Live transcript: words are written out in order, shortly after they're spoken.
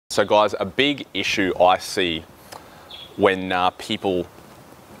So guys, a big issue I see when people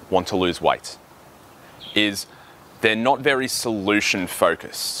want to lose weight is they're not very solution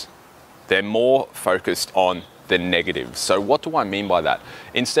focused. They're more focused on the negatives. So what do I mean by that?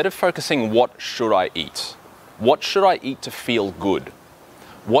 Instead of focusing what should I eat? What should I eat to feel good?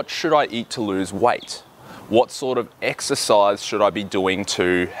 What should I eat to lose weight? What sort of exercise should I be doing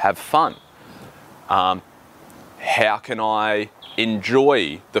to have fun? How can I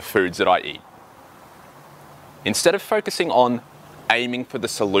enjoy the foods that I eat? Instead of focusing on aiming for the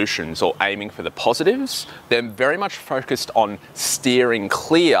solutions or aiming for the positives, they're very much focused on steering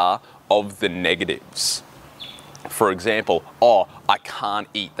clear of the negatives. For example, oh, I can't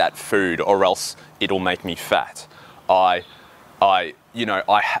eat that food or else it'll make me fat. I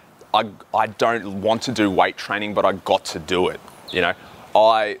don't want to do weight training, but I got to do it.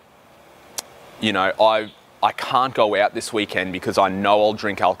 I can't go out this weekend because I know I'll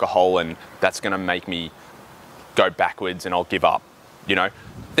drink alcohol and that's going to make me go backwards and I'll give up.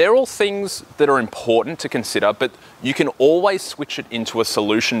 They're all things that are important to consider, but you can always switch it into a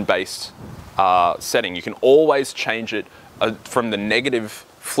solution-based setting. You can always change it from the negative,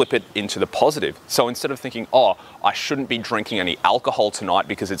 flip it into the positive. So instead of thinking, oh, I shouldn't be drinking any alcohol tonight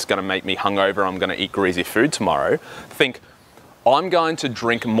because it's going to make me hungover, I'm going to eat greasy food tomorrow, think, I'm going to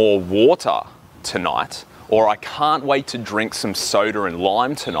drink more water tonight, or I can't wait to drink some soda and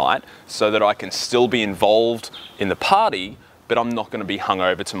lime tonight so that I can still be involved in the party, but I'm not going to be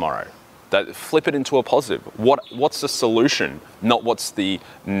hungover tomorrow. Flip it into a positive. What's the solution, not what's the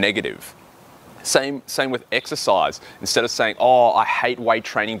negative? Same with exercise. Instead of saying, oh, I hate weight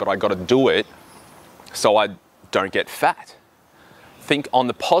training, but I got to do it so I don't get fat. Think on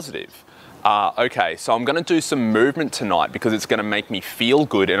the positive. Okay, so I'm going to do some movement tonight because it's going to make me feel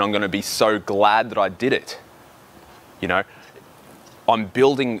good and I'm going to be so glad that I did it. I'm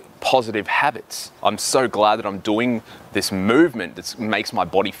building positive habits. I'm so glad that I'm doing this movement that makes my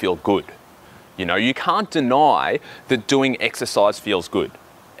body feel good. You can't deny that doing exercise feels good.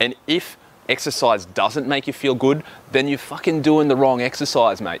 And if exercise doesn't make you feel good, then you're fucking doing the wrong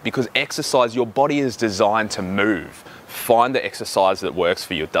exercise, mate. Because exercise, your body is designed to move. Find the exercise that works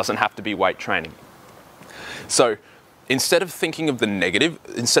for you. It doesn't have to be weight training. So instead of thinking of the negative,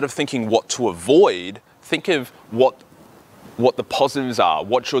 instead of thinking what to avoid, think of what the positives are,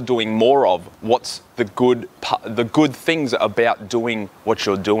 what you're doing more of, what's the good things about doing what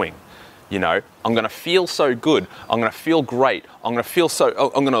you're doing. I'm going to feel so good. I'm going to feel great. I'm going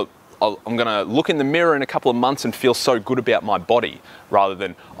to look in the mirror in a couple of months and feel so good about my body, rather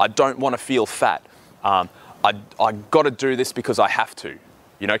than I don't want to feel fat. I got to do this because I have to.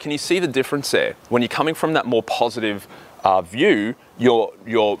 Can you see the difference there? When you're coming from that more positive view,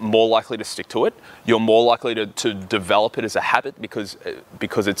 you're more likely to stick to it. You're more likely to develop it as a habit because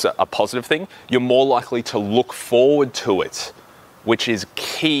it's a positive thing. You're more likely to look forward to it, which is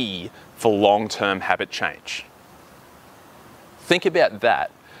key for long-term habit change. Think about that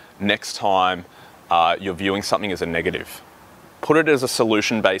next time you're viewing something as a negative. Put it as a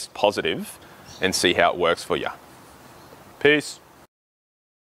solution-based positive and see how it works for you. Peace.